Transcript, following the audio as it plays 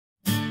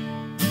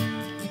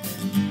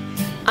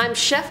I'm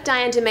Chef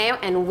Diane DeMayo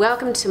and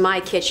welcome to my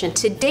kitchen.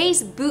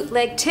 Today's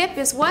bootleg tip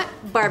is what?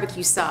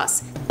 Barbecue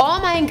sauce. All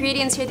my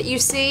ingredients here that you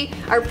see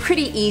are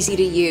pretty easy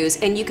to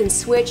use and you can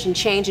switch and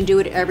change and do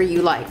whatever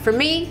you like. For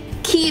me,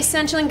 key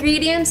essential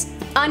ingredients: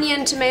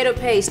 onion, tomato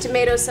paste,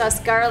 tomato sauce,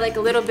 garlic, a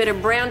little bit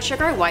of brown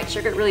sugar, or white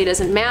sugar, it really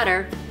doesn't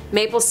matter.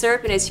 Maple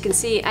syrup, and as you can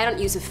see, I don't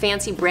use a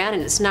fancy brand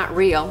and it's not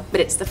real, but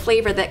it's the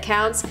flavor that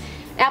counts.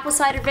 Apple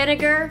cider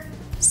vinegar,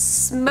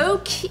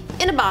 smoke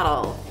in a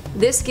bottle.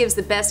 This gives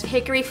the best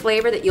hickory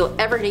flavor that you'll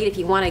ever need if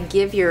you want to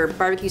give your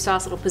barbecue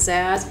sauce a little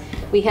pizzazz.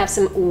 We have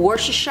some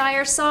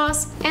Worcestershire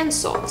sauce and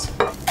salt.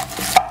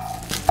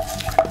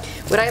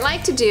 What I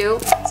like to do,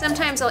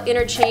 sometimes I'll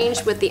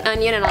interchange with the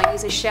onion and I'll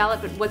use a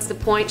shallot, but what's the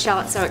point?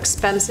 Shallot's so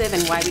expensive,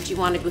 and why would you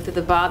want to go through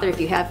the bother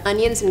if you have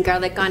onions and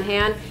garlic on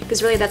hand?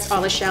 Because really that's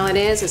all a shallot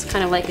is. It's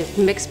kind of like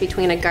a mix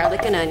between a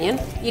garlic and onion.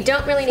 You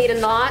don't really need a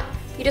lot.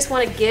 You just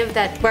want to give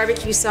that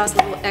barbecue sauce a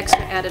little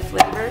extra added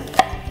flavor.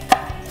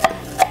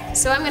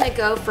 So I'm going to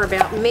go for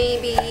about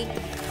maybe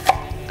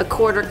a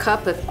quarter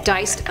cup of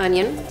diced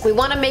onion. We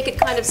want to make it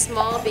kind of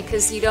small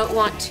because you don't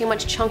want too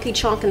much chunky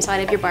chunk inside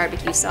of your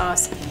barbecue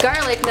sauce.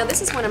 Garlic, now this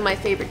is one of my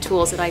favorite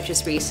tools that I've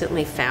just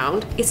recently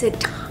found. It's a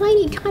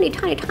tiny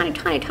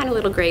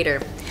little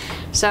grater.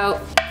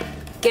 So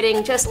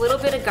getting just a little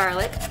bit of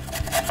garlic.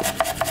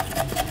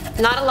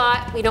 Not a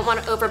lot, we don't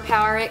want to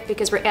overpower it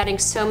because we're adding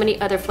so many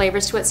other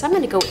flavors to it, so I'm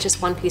going to go with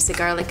just one piece of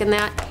garlic in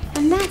that,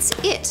 and that's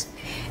it.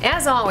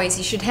 As always,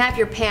 you should have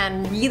your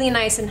pan really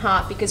nice and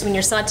hot because when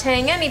you're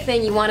sauteing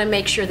anything, you want to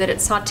make sure that it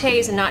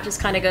sautés and not just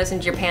kind of goes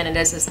into your pan and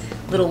does this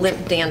little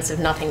limp dance of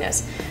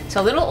nothingness. So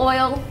a little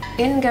oil,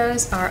 in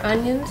goes our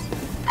onions.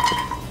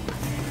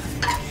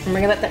 And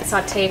we're gonna let that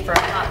saute for a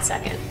hot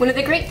second. One of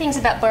the great things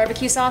about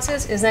barbecue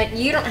sauces is that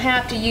you don't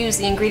have to use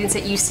the ingredients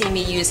that you see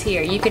me use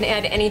here. You can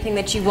add anything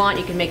that you want.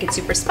 You can make it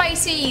super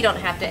spicy. You don't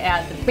have to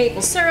add the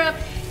maple syrup.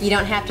 You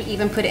don't have to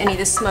even put any of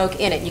the smoke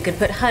in it. You can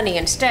put honey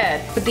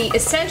instead. But the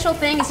essential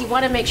thing is you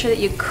want to make sure that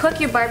you cook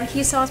your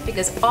barbecue sauce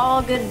because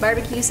all good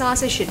barbecue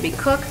sauces should be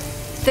cooked,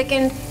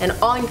 thickened, and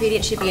all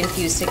ingredients should be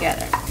infused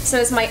together. So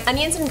as my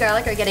onions and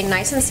garlic are getting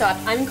nice and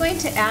soft, I'm going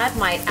to add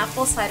my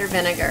apple cider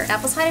vinegar.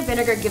 Apple cider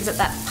vinegar gives it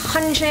that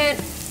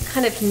pungent,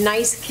 kind of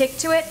nice kick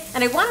to it,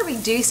 and I want to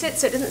reduce it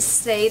so it doesn't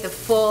stay the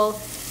full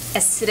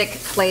acidic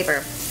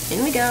flavor.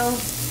 In we go.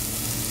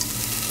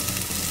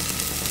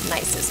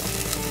 Nice sizzle.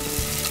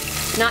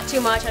 Not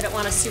too much, I don't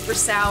want a super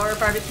sour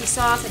barbecue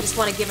sauce, I just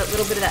want to give it a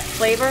little bit of that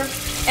flavor.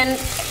 And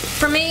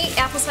for me,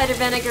 apple cider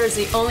vinegar is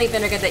the only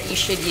vinegar that you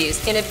should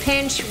use. In a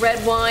pinch,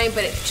 red wine,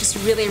 but it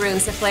just really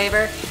ruins the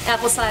flavor.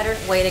 Apple cider,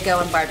 way to go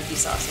in barbecue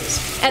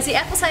sauces. As the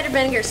apple cider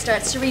vinegar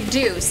starts to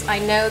reduce, I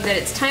know that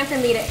it's time for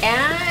me to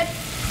add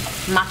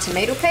my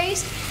tomato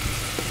paste.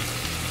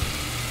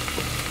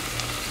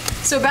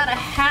 So about a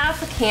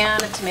half a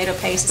can of tomato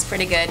paste is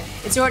pretty good.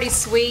 It's already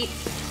sweet.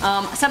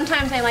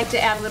 Sometimes I like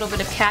to add a little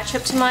bit of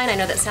ketchup to mine. I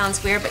know that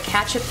sounds weird, but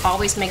ketchup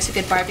always makes a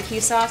good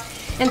barbecue sauce.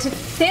 And to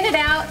thin it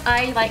out,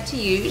 I like to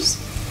use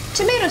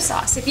tomato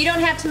sauce. If you don't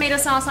have tomato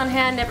sauce on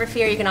hand, never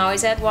fear, you can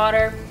always add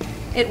water.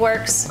 It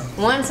works.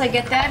 Once I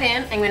get that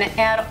in, I'm going to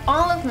add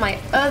all of my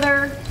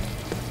other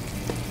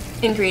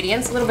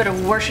ingredients, a little bit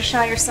of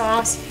Worcestershire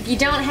sauce. If you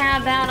don't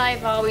have that,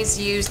 I've always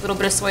used a little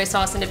bit of soy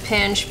sauce in a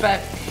pinch,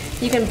 but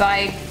you can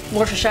buy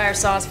Worcestershire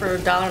sauce for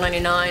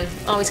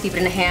 $1.99. Always keep it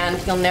in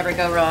hand, you'll never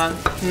go wrong.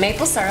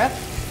 Maple syrup.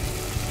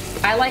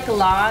 I like a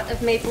lot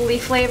of maple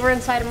leaf flavor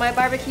inside of my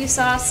barbecue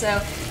sauce,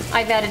 so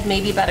I've added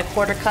maybe about a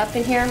quarter cup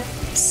in here.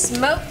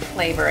 Smoke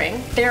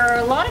flavoring. There are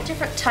a lot of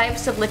different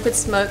types of liquid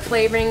smoke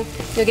flavoring.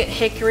 You'll get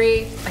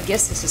hickory. I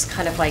guess this is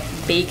kind of like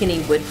bacony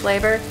wood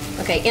flavor.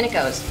 Okay, in it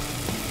goes.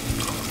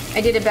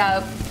 I did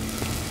about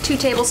 2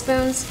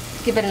 tablespoons.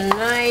 Give it a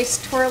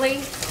nice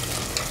twirly.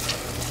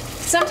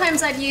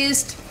 Sometimes I've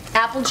used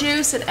apple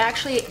juice. It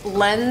actually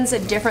lends a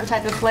different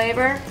type of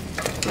flavor.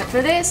 But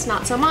for this,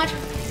 not so much.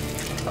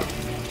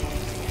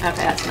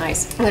 Okay, that's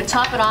nice. I'm going to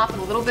top it off with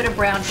a little bit of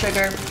brown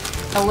sugar.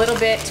 A little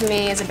bit to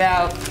me is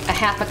about a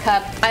half a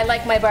cup. I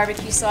like my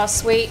barbecue sauce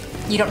sweet.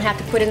 You don't have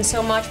to put in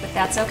so much, but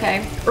that's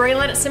okay. We're going to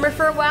let it simmer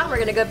for a while. We're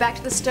going to go back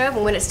to the stove,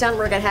 and when it's done,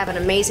 we're going to have an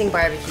amazing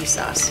barbecue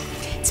sauce.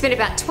 It's been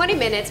about 20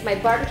 minutes. My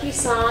barbecue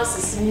sauce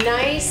is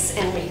nice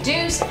and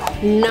reduced.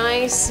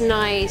 Nice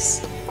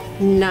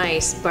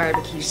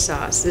barbecue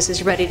sauce. This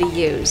is ready to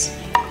use.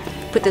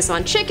 Put this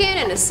on chicken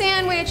and a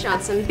sandwich,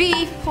 on some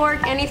beef,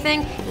 pork,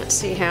 anything. Let's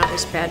see how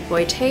this bad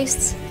boy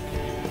tastes.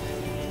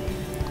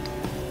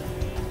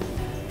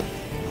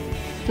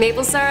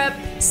 Maple syrup,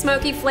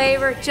 smoky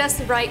flavor, just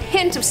the right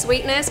hint of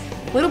sweetness,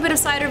 a little bit of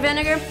cider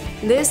vinegar.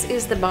 This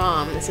is the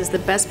bomb. This is the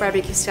best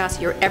barbecue sauce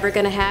you're ever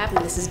gonna have,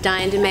 and this is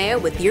Diane DeMayo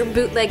with your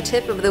bootleg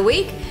tip of the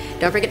week.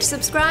 Don't forget to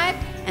subscribe,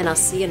 and I'll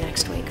see you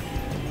next week.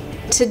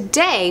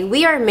 Today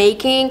we are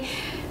making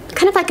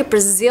kind of like a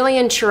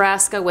Brazilian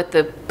churrasco with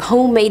the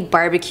homemade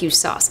barbecue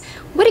sauce.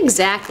 What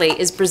exactly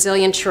is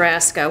Brazilian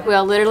churrasco?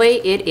 Well,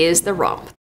 literally, it is the romp.